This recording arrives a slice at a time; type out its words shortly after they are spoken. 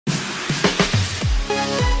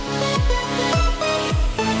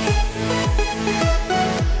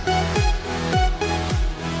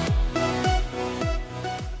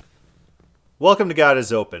Welcome to God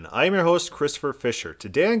is Open. I'm your host, Christopher Fisher.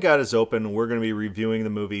 Today on God is Open, we're going to be reviewing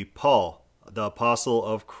the movie Paul, the Apostle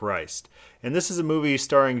of Christ. And this is a movie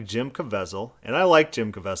starring Jim Caviezel, and I like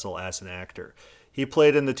Jim Caviezel as an actor. He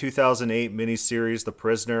played in the 2008 miniseries The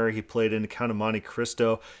Prisoner, he played in Count of Monte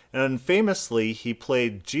Cristo, and famously, he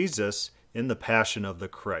played Jesus in The Passion of the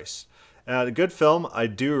Christ. A good film. I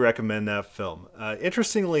do recommend that film.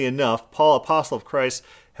 Interestingly enough, Paul, Apostle of Christ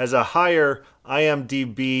has a higher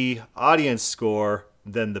IMDb audience score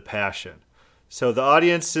than The Passion. So the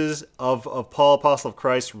audiences of Paul, Apostle of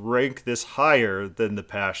Christ rank this higher than The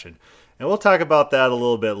Passion. And we'll talk about that a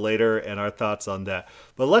little bit later and our thoughts on that.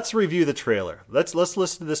 But let's review the trailer. Let's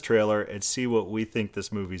listen to this trailer and see what we think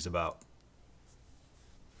this movie's about.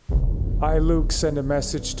 I, Luke, send a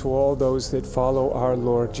message to all those that follow our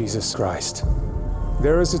Lord Jesus Christ.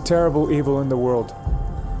 There is a terrible evil in the world.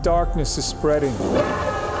 Darkness is spreading.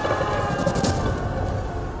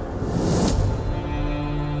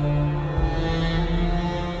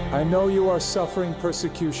 I know you are suffering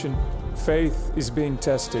persecution. Faith is being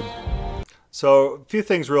tested. So, a few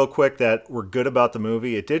things real quick that were good about the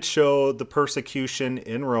movie. It did show the persecution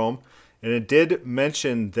in Rome, and it did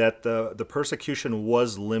mention that the persecution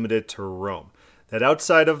was limited to Rome. That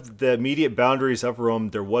outside of the immediate boundaries of Rome,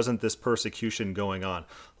 there wasn't this persecution going on.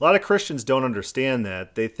 A lot of Christians don't understand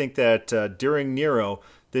that. They think that during Nero,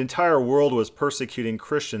 the entire world was persecuting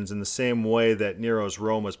Christians in the same way that Nero's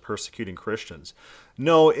Rome was persecuting Christians.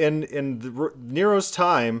 No, in Nero's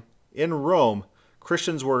time in Rome,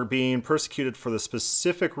 Christians were being persecuted for the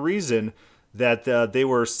specific reason that they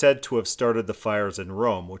were said to have started the fires in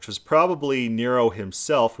Rome, which was probably Nero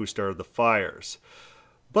himself who started the fires.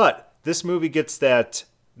 But this movie gets that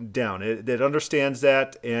down. It understands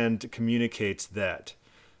that and communicates that.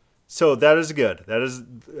 So that is good. That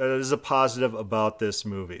is a positive about this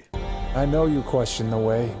movie. I know you question the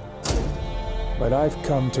way, but I've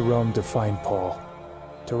come to Rome to find Paul,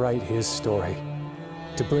 to write his story,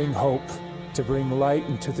 to bring hope, to bring light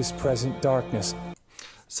into this present darkness.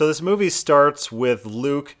 So this movie starts with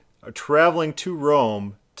Luke traveling to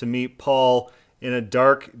Rome to meet Paul in a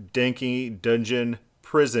dark, danky dungeon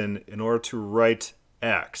prison in order to write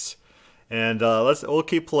Acts. And we'll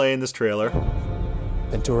keep playing this trailer.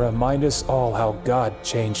 And to remind us all how God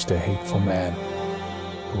changed a hateful man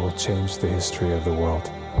who will change the history of the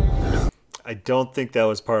world. I don't think that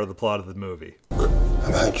was part of the plot of the movie.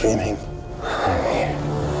 Am I dreaming?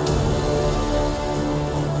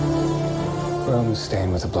 Rome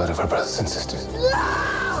stained with the blood of our brothers and sisters.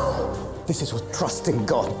 This is what trusting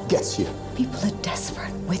God gets you. People are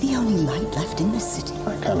desperate. We're the only light left in this city.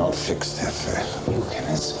 I cannot fix their faith. You can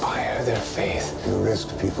inspire their faith. You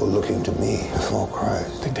risk people looking to me before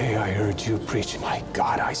Christ. The day I heard you preach, my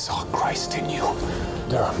God, I saw Christ in you.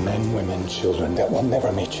 There are men, women, children that will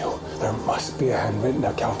never meet you. There must be a handwritten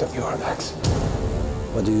account of your acts.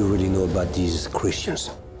 What do you really know about these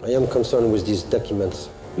Christians? I am concerned with these documents.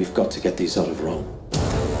 We've got to get these out of Rome.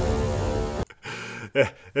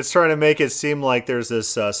 It's trying to make it seem like there's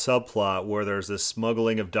this subplot where there's this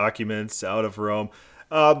smuggling of documents out of Rome.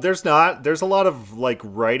 There's not. There's a lot of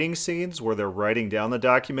writing scenes where they're writing down the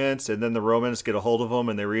documents, and then the Romans get a hold of them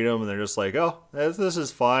and they read them and they're just like, "Oh, this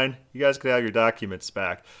is fine. You guys can have your documents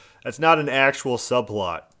back." That's not an actual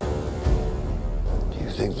subplot. Do you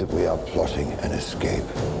think that we are plotting an escape?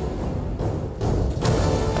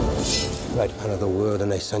 Write another word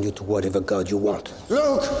and I send you to whatever God you want.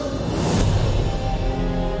 Luke!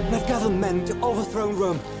 They've gathered men to overthrow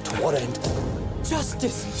Rome. To what end?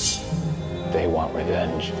 Justice! They want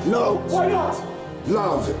revenge. No! Why not?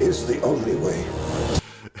 Love is the only way.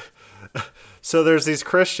 So there's these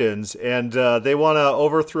Christians, and they want to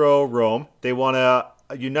overthrow Rome. They want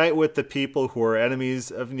to unite with the people who are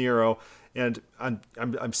enemies of Nero. And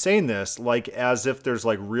I'm saying this as if there's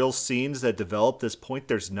real scenes that develop. This point,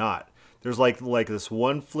 there's not. There's like this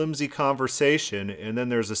one flimsy conversation, and then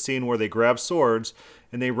there's a scene where they grab swords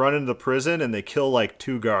and they run into the prison and they kill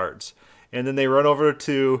 2 guards. And then they run over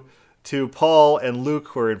to Paul and Luke,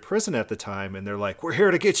 who are in prison at the time, and they're like, "We're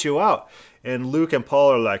here to get you out." And Luke and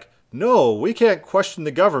Paul are like, "No, we can't question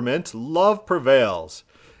the government. Love prevails."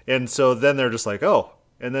 And so then they're just like, "Oh."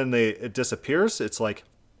 And then it disappears. It's a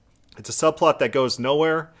subplot that goes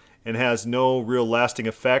nowhere and has no real lasting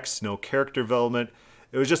effects, no character development.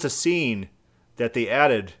 It was just a scene that they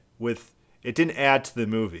added with, it didn't add to the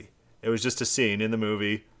movie. It was just a scene in the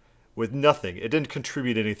movie with nothing. It didn't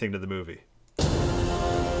contribute anything to the movie.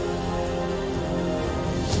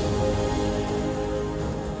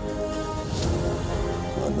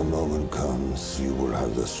 When the moment comes, you will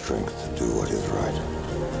have the strength to do what is right.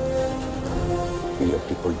 will your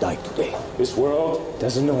people die today? This world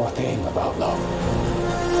doesn't know a thing about love.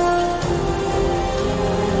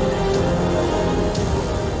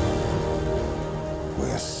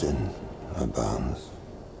 Where sin abounds,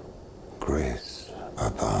 grace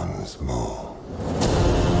abounds more.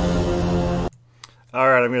 All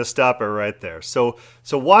right, I'm going to stop it right there. So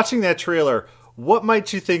watching that trailer, what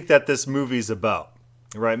might you think that this movie's about?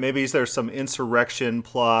 Right? Maybe there's some insurrection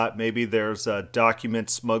plot. Maybe there's a document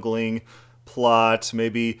smuggling plot.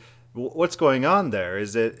 Maybe what's going on there?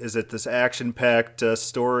 Is it this action-packed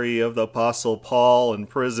story of the Apostle Paul in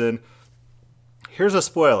prison? Here's a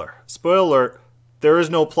spoiler. Spoiler alert, there is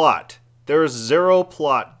no plot. There is zero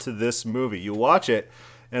plot to this movie. You watch it,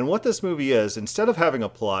 and what this movie is, instead of having a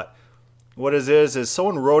plot, what it is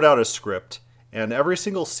someone wrote out a script, and every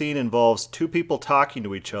single scene involves two people talking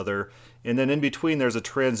to each other, and then in between there's a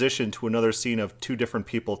transition to another scene of two different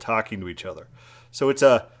people talking to each other. So it's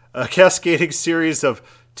a cascading series of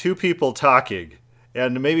two people talking,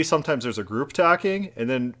 and maybe sometimes there's a group talking, and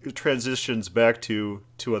then it transitions back to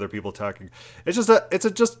two other people talking. It's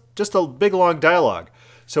just a big long dialogue.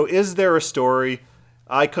 So is there a story?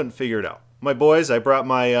 I couldn't figure it out. My boys, I brought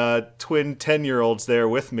my twin 10-year-olds there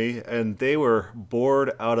with me, and they were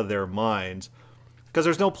bored out of their minds because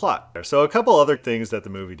there's no plot. So a couple other things that the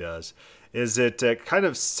movie does is it kind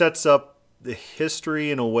of sets up the history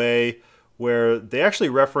in a way where they actually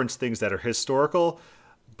reference things that are historical,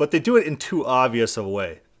 but they do it in too obvious of a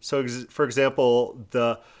way. So, for example,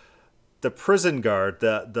 the prison guard,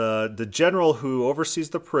 the general who oversees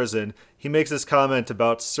the prison, he makes this comment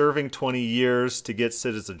about serving 20 years to get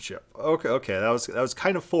citizenship. Okay, that was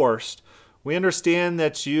kind of forced. We understand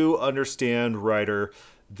that you understand, writer,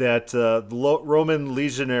 that the Roman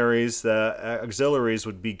legionaries, the auxiliaries,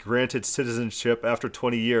 would be granted citizenship after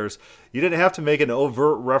 20 years. You didn't have to make an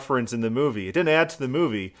overt reference in the movie. It didn't add to the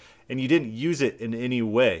movie, and you didn't use it in any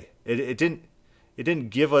way. It didn't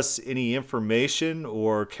give us any information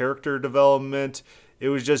or character development. It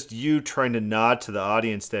was just you trying to nod to the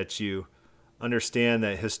audience that you understand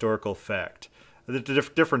that historical fact. The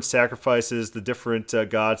different sacrifices, the different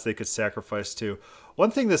gods they could sacrifice to. One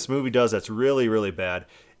thing this movie does that's really, really bad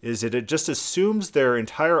is it just assumes their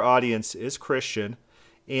entire audience is Christian,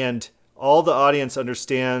 and all the audience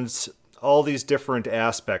understands all these different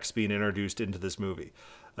aspects being introduced into this movie.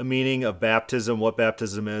 A meaning of baptism, what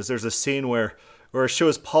baptism is. There's a scene where it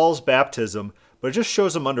shows Paul's baptism, but it just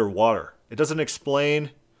shows him underwater. It doesn't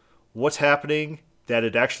explain what's happening, that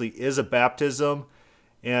it actually is a baptism.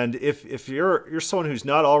 And if you're someone who's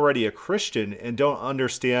not already a Christian and don't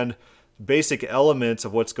understand basic elements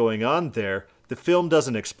of what's going on there, the film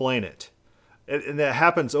doesn't explain it. And that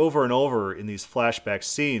happens over and over in these flashback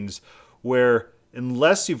scenes where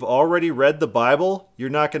unless you've already read the Bible, you're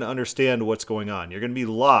not going to understand what's going on. You're going to be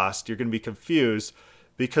lost. You're going to be confused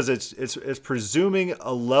because it's presuming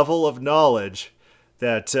a level of knowledge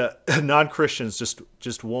that non-Christians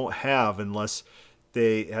just won't have unless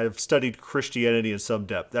they have studied Christianity in some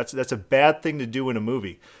depth. That's a bad thing to do in a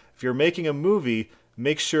movie. If you're making a movie,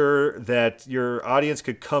 make sure that your audience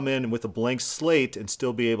could come in with a blank slate and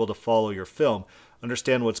still be able to follow your film.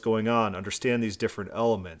 Understand what's going on. Understand these different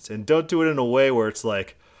elements. And don't do it in a way where it's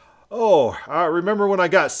like, oh, I remember when I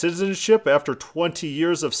got citizenship after 20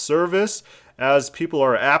 years of service, as people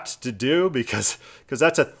are apt to do, because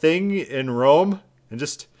that's a thing in Rome. And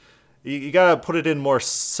just, you got to put it in more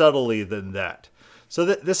subtly than that. So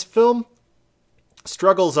this film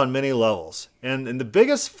struggles on many levels. And the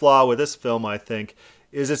biggest flaw with this film, I think,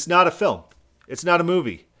 is it's not a film. It's not a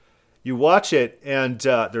movie. You watch it and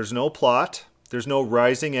there's no plot. There's no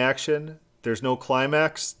rising action. There's no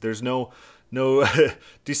climax. There's no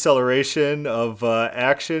deceleration of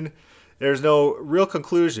action. There's no real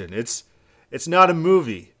conclusion. It's not a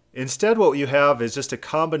movie. Instead, what you have is just a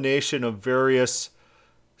combination of various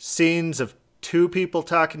scenes of two people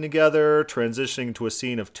talking together, transitioning to a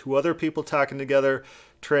scene of two other people talking together,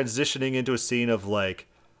 transitioning into a scene of like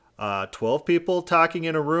 12 people talking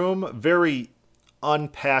in a room very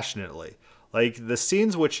unpassionately. Like the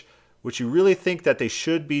scenes which you really think that they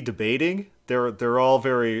should be debating, they're all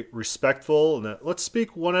very respectful and let's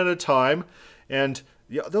speak one at a time. And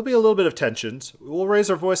there'll be a little bit of tensions. We'll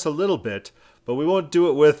raise our voice a little bit, but we won't do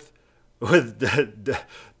it with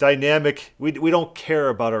dynamic. We don't care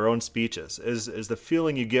about our own speeches is the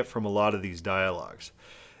feeling you get from a lot of these dialogues.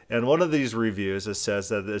 And one of these reviews says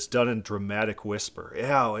that it's done in dramatic whisper.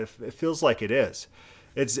 Yeah, it feels like it is.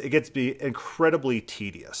 It gets to be incredibly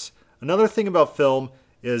tedious. Another thing about film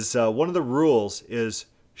is one of the rules is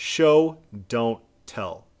show, don't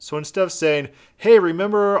tell. So instead of saying, hey,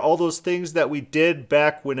 remember all those things that we did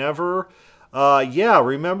back whenever, Yeah,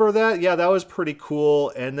 remember that? Yeah, that was pretty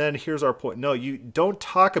cool. And then here's our point. No, you don't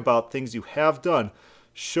talk about things you have done.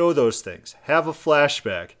 Show those things. Have a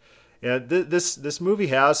flashback. And this movie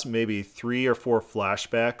has maybe 3 or 4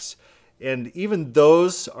 flashbacks, and even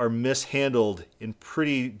those are mishandled in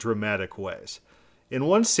pretty dramatic ways. In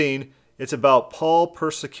one scene, it's about Paul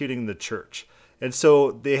persecuting the church. And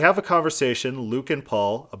so they have a conversation, Luke and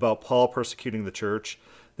Paul, about Paul persecuting the church.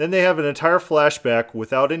 Then they have an entire flashback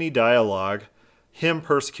without any dialogue, him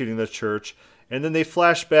persecuting the church. And then they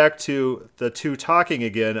flash back to the two talking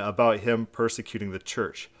again about him persecuting the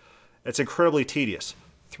church. It's incredibly tedious.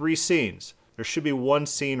 3 scenes. There should be 1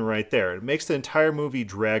 scene right there. It makes the entire movie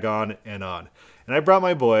drag on and on. And I brought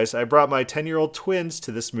my boys. I brought my 10-year-old twins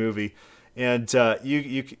to this movie. And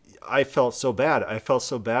I felt so bad. I felt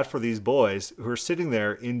so bad for these boys who are sitting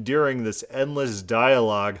there enduring this endless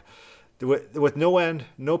dialogue with no end,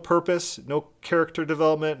 no purpose, no character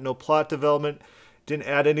development, no plot development. Didn't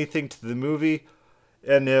add anything to the movie.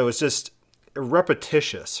 And it was just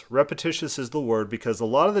repetitious. Repetitious is the word, because a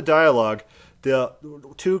lot of the dialogue, the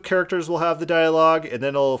 2 characters will have the dialogue, and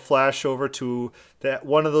then it'll flash over to that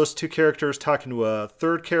one of those 2 characters talking to a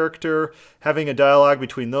 3rd character, having a dialogue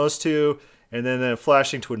between those 2, and then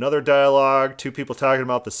flashing to another dialogue, 2 people talking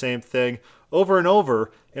about the same thing over and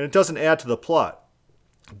over, and it doesn't add to the plot.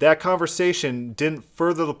 That conversation didn't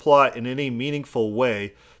further the plot in any meaningful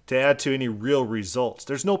way to add to any real results.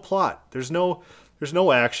 There's no plot. There's no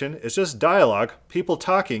action. It's just dialogue, people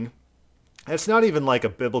talking. It's not even like a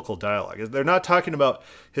biblical dialogue. They're not talking about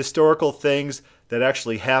historical things that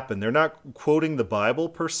actually happened. They're not quoting the Bible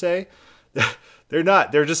per se. They're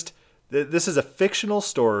not. They're just, this is a fictional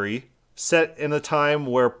story set in a time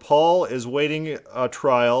where Paul is waiting a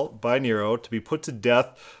trial by Nero to be put to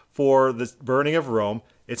death for the burning of Rome.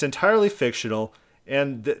 It's entirely fictional,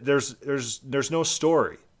 and there's no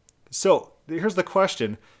story. So here's the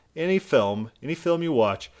question. Any film you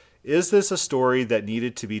watch, is this a story that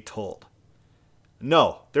needed to be told?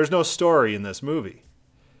 No, there's no story in this movie.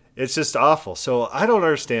 It's just awful. So I don't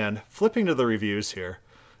understand. Flipping to the reviews here.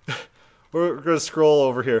 We're going to scroll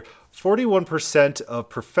over here. 41% of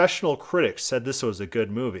professional critics said this was a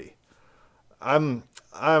good movie. I'm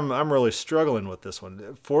really struggling with this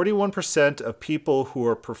one. 41% of people who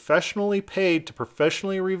are professionally paid to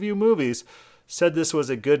professionally review movies said this was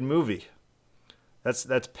a good movie.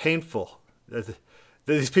 That's painful.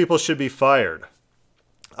 These people should be fired.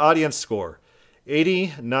 Audience score,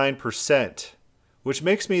 89%, which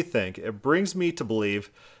makes me think, it brings me to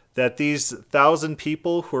believe that these 1,000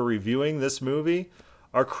 people who are reviewing this movie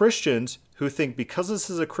are Christians who think because this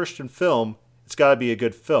is a Christian film, it's got to be a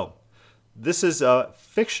good film. This is a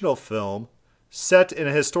fictional film set in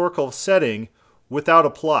a historical setting without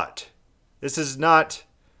a plot. This is not...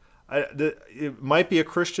 It might be a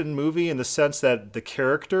Christian movie in the sense that the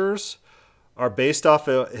characters are based off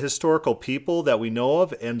of historical people that we know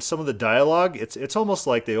of, and some of the dialogue, it's almost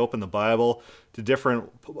like they opened the Bible to different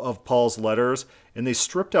of Paul's letters, and they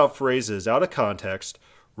stripped out phrases out of context,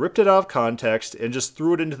 ripped it out of context, and just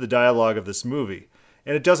threw it into the dialogue of this movie.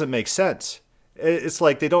 And it doesn't make sense. It's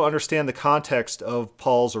like they don't understand the context of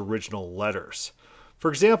Paul's original letters. For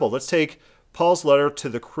example, let's take Paul's letter to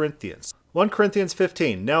the Corinthians. 1 Corinthians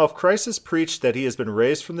 15. Now if Christ is preached that he has been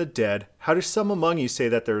raised from the dead, how do some among you say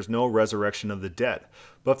that there is no resurrection of the dead?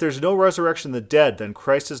 But if there is no resurrection of the dead, then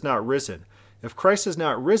Christ is not risen. If Christ is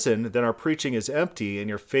not risen, then our preaching is empty, and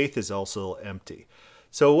your faith is also empty.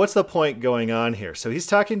 So what's the point going on here? So he's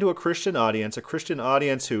talking to a Christian audience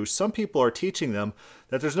who some people are teaching them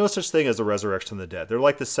that there's no such thing as a resurrection of the dead. They're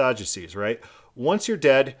like the Sadducees, right? Once you're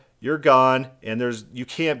dead, you're gone, and you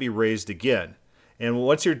can't be raised again. And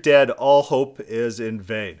once you're dead, all hope is in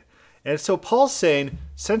vain. And so Paul's saying,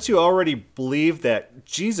 since you already believe that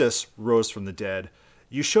Jesus rose from the dead,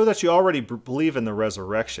 you show that you already believe in the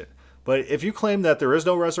resurrection. But if you claim that there is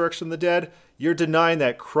no resurrection of the dead, you're denying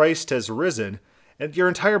that Christ has risen, and your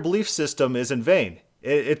entire belief system is in vain.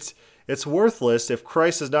 It's worthless if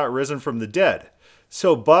Christ is not risen from the dead.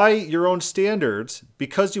 So by your own standards,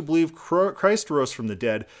 because you believe Christ rose from the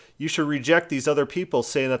dead, you should reject these other people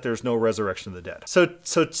saying that there's no resurrection of the dead.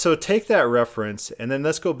 So take that reference, and then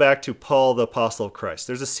let's go back to Paul, the apostle of Christ.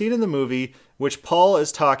 There's a scene in the movie which Paul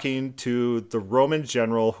is talking to the Roman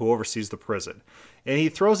general who oversees the prison. And he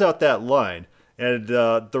throws out that line. And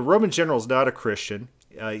the Roman general is not a Christian.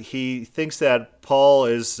 He thinks that Paul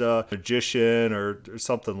is a magician or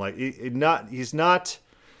something like. He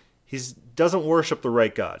doesn't worship the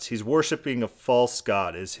right gods. He's worshiping a false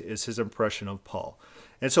god. Is his impression of Paul.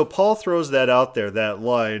 And so Paul throws that out there, that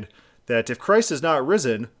line that if Christ is not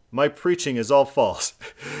risen, my preaching is all false.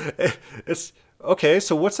 Okay,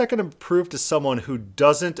 so what's that going to prove to someone who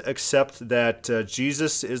doesn't accept that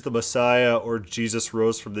Jesus is the Messiah or Jesus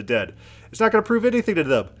rose from the dead? It's not going to prove anything to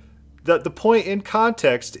them. The point in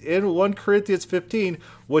context in 1 Corinthians 15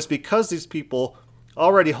 was because these people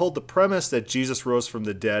already hold the premise that Jesus rose from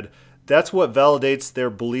the dead. That's what validates their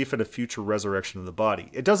belief in a future resurrection of the body.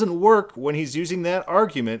 It doesn't work when he's using that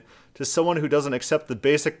argument to someone who doesn't accept the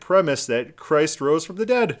basic premise that Christ rose from the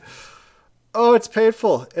dead. Oh, it's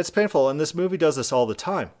painful. It's painful. And this movie does this all the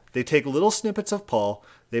time. They take little snippets of Paul,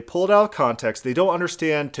 they pull it out of context, they don't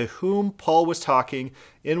understand to whom Paul was talking,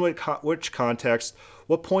 in which context,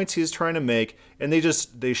 what points he is trying to make, and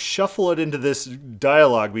they shuffle it into this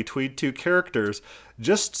dialogue between two characters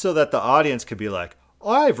just so that the audience could be like,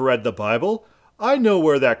 I've read the Bible. I know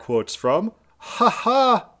where that quote's from. Ha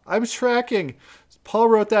ha, I'm tracking. Paul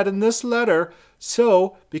wrote that in this letter.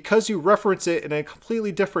 So, because you reference it in a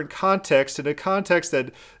completely different context, in a context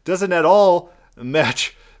that doesn't at all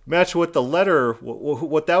match what the letter,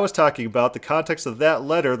 what that was talking about, the context of that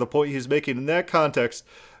letter, the point he's making in that context,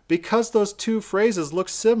 because those two phrases look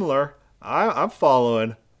similar, I'm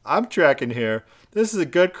following. I'm tracking here. This is a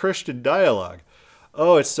good Christian dialogue.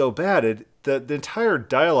 Oh, it's so bad. The entire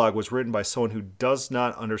dialogue was written by someone who does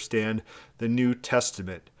not understand the New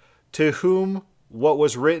Testament, to whom what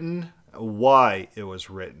was written, why it was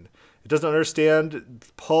written. It doesn't understand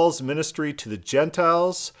Paul's ministry to the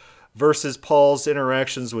Gentiles versus Paul's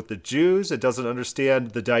interactions with the Jews. It doesn't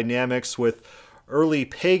understand the dynamics with early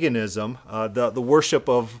paganism, the worship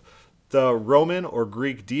of the Roman or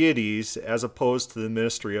Greek deities as opposed to the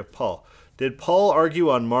ministry of Paul. Did Paul argue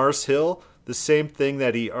on Mars Hill the same thing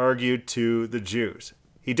that he argued to the Jews?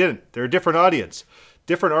 He didn't. They're a different audience.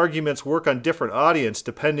 Different arguments work on different audience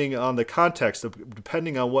depending on the context,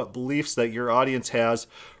 depending on what beliefs that your audience has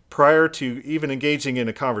prior to even engaging in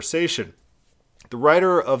a conversation. The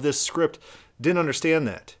writer of this script didn't understand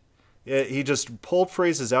that. He just pulled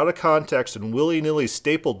phrases out of context and willy-nilly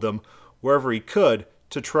stapled them wherever he could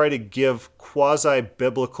to try to give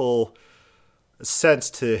quasi-biblical sense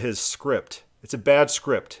to his script. It's a bad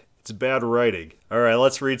script. It's bad writing. All right,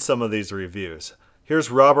 let's read some of these reviews.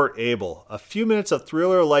 Here's Robert Abel. A few minutes of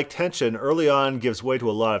thriller-like tension early on gives way to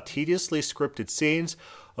a lot of tediously scripted scenes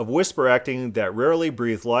of whisper acting that rarely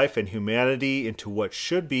breathe life and humanity into what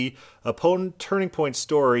should be a turning point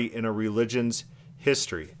story in a religion's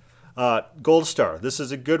history. Gold star. This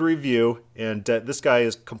is a good review, and this guy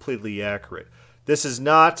is completely accurate. This is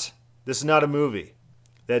not a movie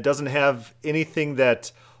that doesn't have anything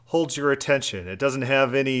that holds your attention. It doesn't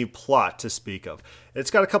have any plot to speak of.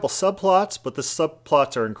 It's got a couple subplots, but the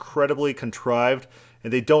subplots are incredibly contrived,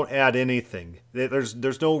 and they don't add anything.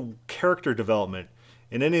 There's no character development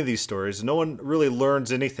in any of these stories. No one really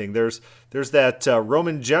learns anything. There's that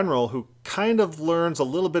Roman general who kind of learns a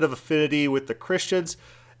little bit of affinity with the Christians.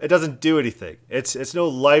 It doesn't do anything. It's no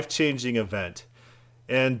life-changing event.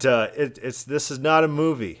 And this is not a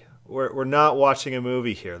movie. We're not watching a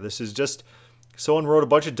movie here. This is just someone wrote a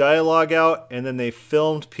bunch of dialogue out, and then they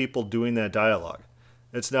filmed people doing that dialogue.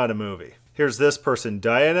 It's not a movie. Here's this person,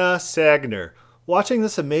 Diana Sagner. Watching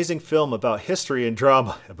this amazing film about history and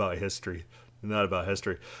drama, about history, not about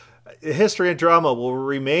history. History and drama will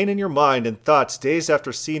remain in your mind and thoughts days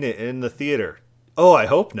after seeing it in the theater. Oh, I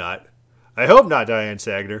hope not. I hope not, Diane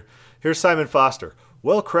Sagner. Here's Simon Foster.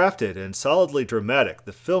 Well crafted and solidly dramatic,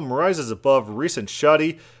 the film rises above recent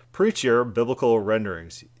shoddy, preacher biblical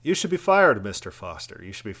renderings. You should be fired, Mr. Foster.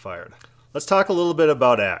 You should be fired. Let's talk a little bit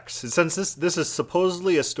about Acts. Since this is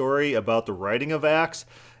supposedly a story about the writing of Acts,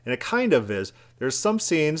 and it kind of is, there's some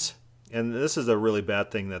scenes, and this is a really bad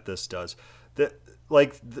thing that this does,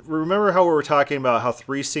 remember how we were talking about how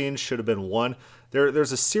 3 scenes should have been 1?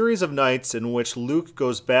 There's a series of nights in which Luke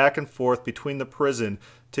goes back and forth between the prison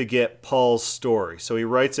to get Paul's story. So he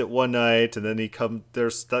writes it one night, and then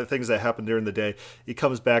there's things that happen during the day. He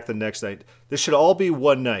comes back the next night. This should all be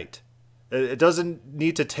one night. It doesn't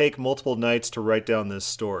need to take multiple nights to write down this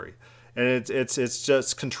story. And it's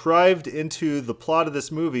just contrived into the plot of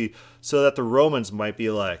this movie so that the Romans might be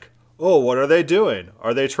like, oh, what are they doing?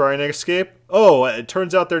 Are they trying to escape? Oh, it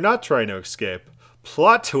turns out they're not trying to escape.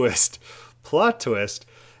 Plot twist. Plot twist.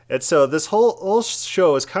 And so this whole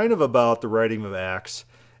show is kind of about the writing of Acts.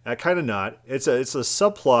 Kind of not. It's a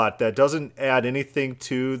subplot that doesn't add anything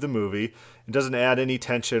to the movie. It doesn't add any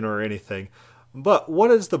tension or anything. But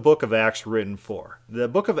what is the book of Acts written for? The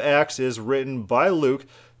book of Acts is written by Luke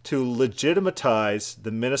to legitimatize the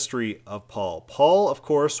ministry of Paul. Paul, of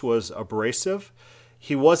course, was abrasive.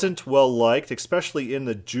 He wasn't well liked, especially in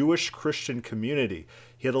the Jewish Christian community.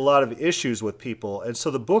 He had a lot of issues with people. And so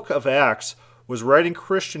the book of Acts was writing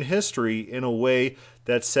Christian history in a way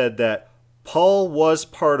that said that Paul was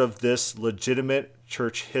part of this legitimate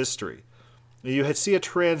church history. You see a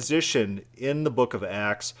transition in the book of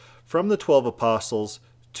Acts from the 12 apostles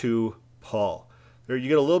to Paul. There you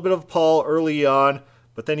get a little bit of Paul early on,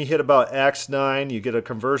 but then you hit about Acts 9, you get a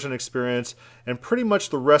conversion experience, and pretty much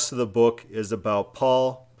the rest of the book is about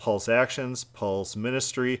Paul, Paul's actions, Paul's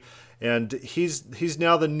ministry, and he's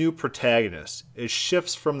now the new protagonist. It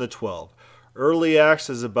shifts from the 12. Early Acts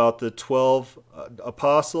is about the 12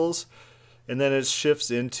 apostles, and then it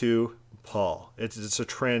shifts into Paul. It's a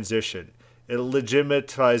transition. It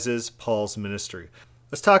legitimizes Paul's ministry.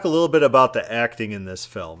 Let's talk a little bit about the acting in this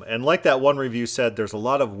film. And like that one review said, there's a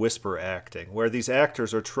lot of whisper acting, where these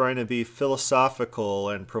actors are trying to be philosophical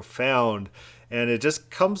and profound, and it just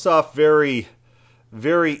comes off very,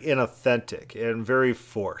 very inauthentic and very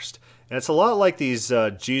forced. And it's a lot like these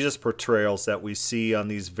Jesus portrayals that we see on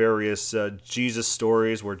these various Jesus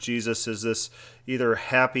stories, where Jesus is this either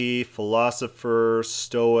happy philosopher,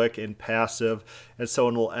 stoic, and passive, and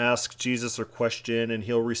someone will ask Jesus a question and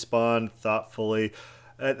he'll respond thoughtfully.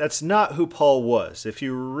 That's not who Paul was. If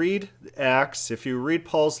you read Acts, if you read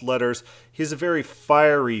Paul's letters, he's a very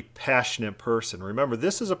fiery, passionate person. Remember,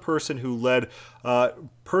 this is a person who led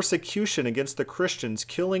persecution against the Christians,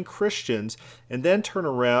 killing Christians, and then turned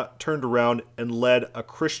around and led a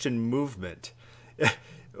Christian movement.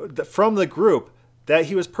 From the group that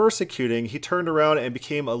he was persecuting, he turned around and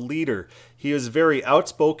became a leader. He was very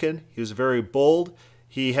outspoken. He was very bold.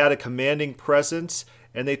 He had a commanding presence.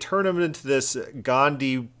 And they turn him into this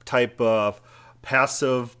Gandhi type of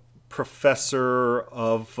passive professor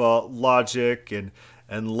of logic and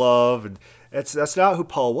love, and that's not who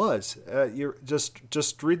Paul was. You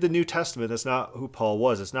just read the New Testament. That's not who Paul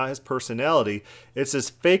was. It's not his personality. It's his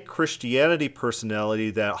fake Christianity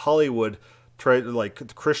personality that Hollywood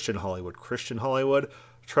Christian Hollywood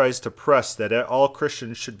tries to press, that all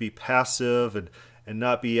Christians should be passive and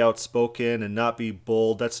not be outspoken and not be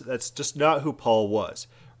bold. That's just not who Paul was.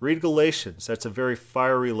 Read Galatians. That's a very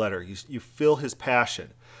fiery letter. You feel his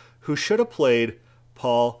passion. Who should have played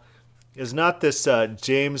Paul is not this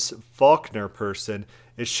James Faulkner person.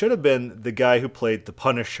 It should have been the guy who played the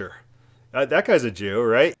Punisher. That guy's a Jew,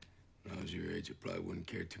 right? When I was your age, I probably wouldn't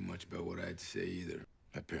care too much about what I had to say either.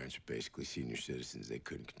 My parents were basically senior citizens. They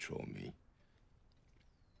couldn't control me.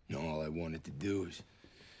 And all I wanted to do is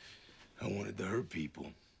I wanted to hurt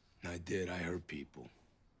people. And I did. I hurt people.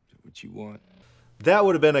 Is that what you want? That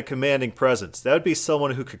would have been a commanding presence. That would be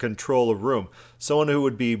someone who could control a room. Someone who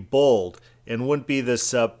would be bold and wouldn't be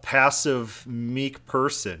this passive, meek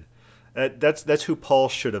person. That's who Paul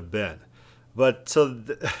should have been. But so,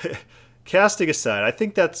 casting aside, I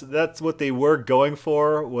think that's what they were going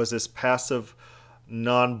for, was this passive,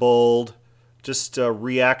 non-bold, just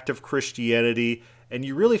reactive Christianity. And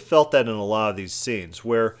you really felt that in a lot of these scenes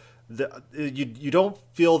where you don't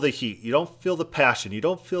feel the heat, you don't feel the passion, you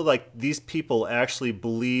don't feel like these people actually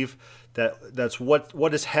believe that's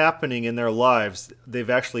what is happening in their lives. They've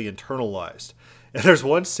actually internalized. And there's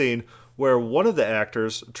one scene where one of the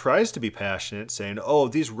actors tries to be passionate, saying, "Oh,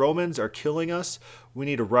 these Romans are killing us. We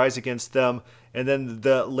need to rise against them." And then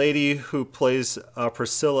the lady who plays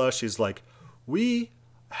Priscilla, she's like, "We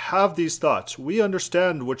have these thoughts. We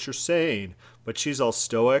understand what you're saying." But she's all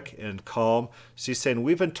stoic and calm. She's saying,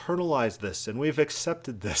 we've internalized this and we've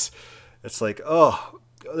accepted this. It's like, oh,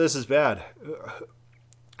 this is bad.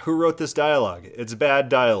 Who wrote this dialogue? It's bad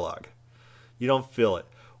dialogue. You don't feel it.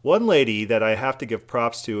 One lady that I have to give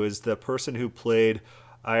props to is the person who played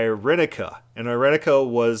Irenica. And Irenica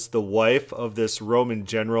was the wife of this Roman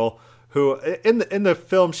general who, in the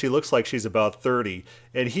film, she looks like she's about 30,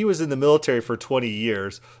 and he was in the military for 20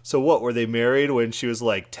 years. So what, were they married when she was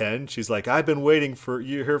like 10? She's like, I've been waiting for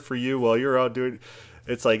you while you're out doing.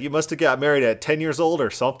 It's like, you must have got married at 10 years old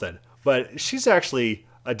or something. But she's actually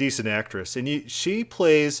a decent actress, and she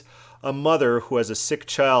plays a mother who has a sick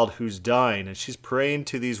child who's dying, and she's praying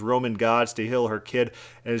to these Roman gods to heal her kid,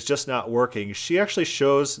 and it's just not working. She actually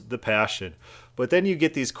shows the passion. But then you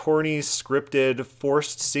get these corny, scripted,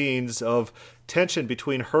 forced scenes of tension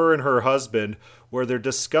between her and her husband where they're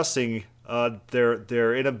discussing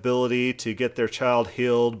their inability to get their child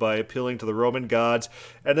healed by appealing to the Roman gods.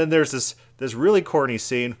 And then there's this really corny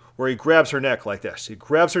scene where he grabs her neck like this. He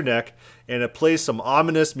grabs her neck, and it plays some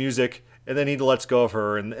ominous music, and then he lets go of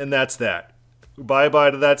her, and that's that.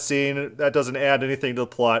 Bye-bye to that scene. That doesn't add anything to the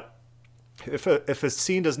plot. If a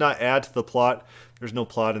scene does not add to the plot, there's no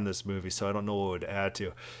plot in this movie, so I don't know what it would add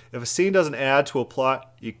to. If a scene doesn't add to a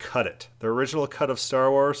plot, you cut it. The original cut of Star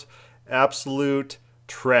Wars, absolute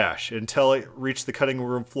trash until it reached the cutting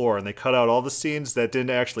room floor, and they cut out all the scenes that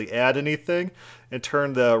didn't actually add anything and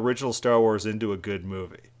turned the original Star Wars into a good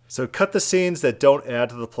movie. So cut the scenes that don't add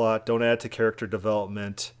to the plot, don't add to character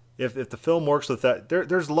development. If the film works with that,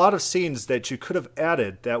 there's a lot of scenes that you could have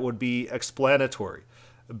added that would be explanatory.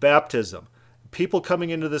 Baptism. People coming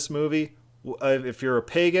into this movie, if you're a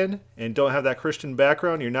pagan and don't have that Christian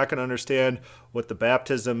background, you're not going to understand what the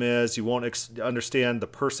baptism is. You won't understand the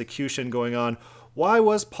persecution going on. Why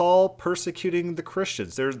was Paul persecuting the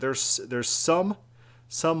Christians? There's some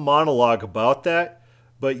monologue about that,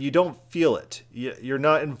 but you don't feel it. You're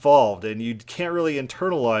not involved, and you can't really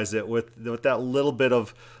internalize it with that little bit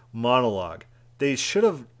of monologue. They should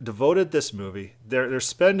have devoted this movie. They're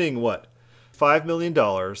spending what? $5 million,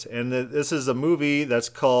 and this is a movie that's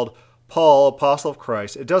called Paul, Apostle of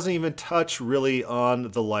Christ. It doesn't even touch really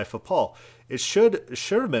on the life of Paul. It should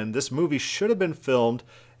have been, this movie should have been filmed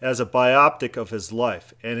as a bioptic of his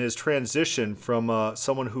life and his transition from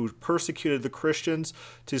someone who persecuted the Christians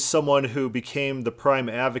to someone who became the prime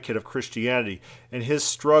advocate of Christianity, and his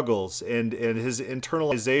struggles and his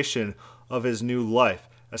internalization of his new life.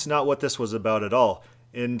 That's not what this was about at all.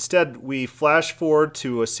 Instead, we flash forward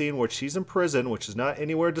to a scene where she's in prison, which is not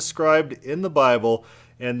anywhere described in the Bible,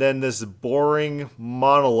 and then this boring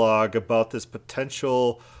monologue about this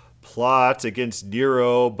potential plot against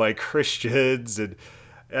Nero by Christians, and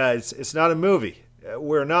it's not a movie.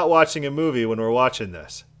 We're not watching a movie when we're watching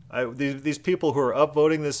this. These people who are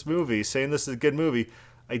upvoting this movie, saying this is a good movie,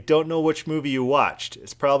 I don't know which movie you watched.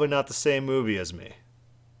 It's probably not the same movie as me.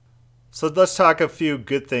 So let's talk a few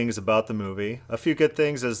good things about the movie. A few good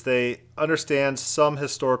things is they understand some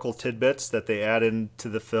historical tidbits that they add into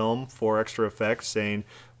the film for extra effect, saying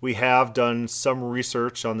we have done some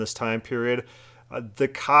research on this time period. The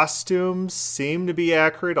costumes seem to be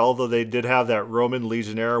accurate, although they did have that Roman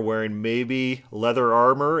legionnaire wearing maybe leather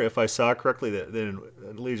armor. If I saw correctly,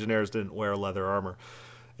 legionnaires didn't wear leather armor.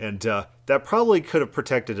 And that probably could have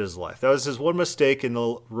protected his life. That was his one mistake in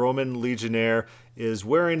the Roman legionnaire, is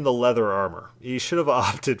wearing the leather armor. He should have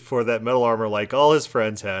opted for that metal armor like all his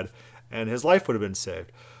friends had, and his life would have been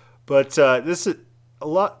saved. But this is a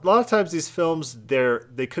lot of times these films,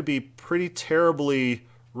 they could be pretty terribly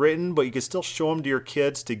written, but you can still show them to your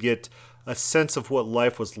kids to get a sense of what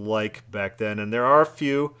life was like back then. And there are a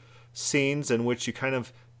few scenes in which you kind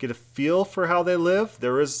of get a feel for how they live.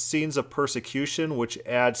 There is scenes of persecution, which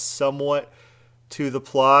adds somewhat to the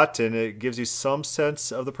plot, and it gives you some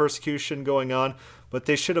sense of the persecution going on. But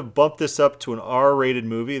they should have bumped this up to an R-rated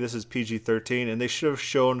movie. This is PG-13, and they should have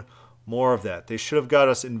shown more of that. They should have got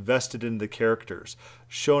us invested in the characters,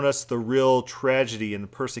 shown us the real tragedy and the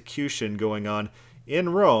persecution going on in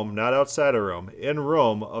Rome, not outside of Rome, in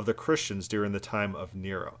Rome, of the Christians during the time of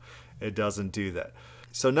Nero. It doesn't do that.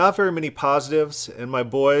 So not very many positives. And my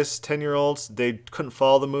boys, 10-year-olds, they couldn't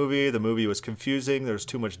follow the movie. The movie was confusing. There was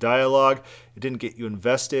too much dialogue. It didn't get you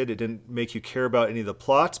invested. It didn't make you care about any of the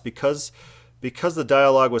plots because the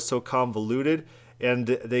dialogue was so convoluted. And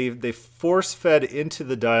they force-fed into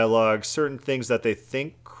the dialogue certain things that they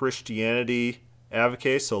think Christianity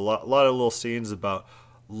advocates. So a lot of little scenes about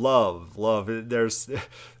love. There's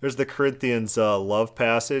the Corinthians love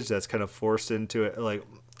passage that's kind of forced into it. Like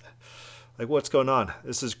what's going on?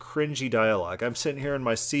 This is cringy dialogue. I'm sitting here in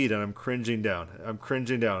my seat and I'm cringing down.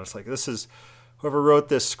 It's like, this is, whoever wrote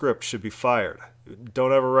this script should be fired.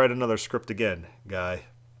 Don't ever write another script again, guy.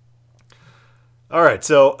 All right,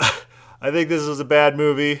 so I think this was a bad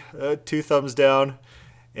movie. 2 thumbs down.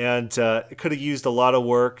 And it could have used a lot of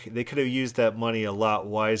work. They could have used that money a lot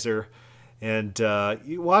wiser. And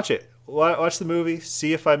you watch it. Watch the movie.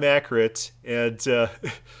 See if I'm accurate. And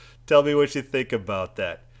tell me what you think about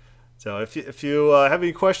that. So if you have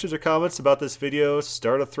any questions or comments about this video,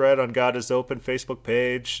 start a thread on God is Open Facebook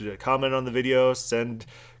page. Comment on the video. Send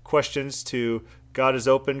questions to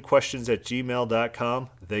godisopenquestions@gmail.com.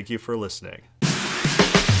 Thank you for listening.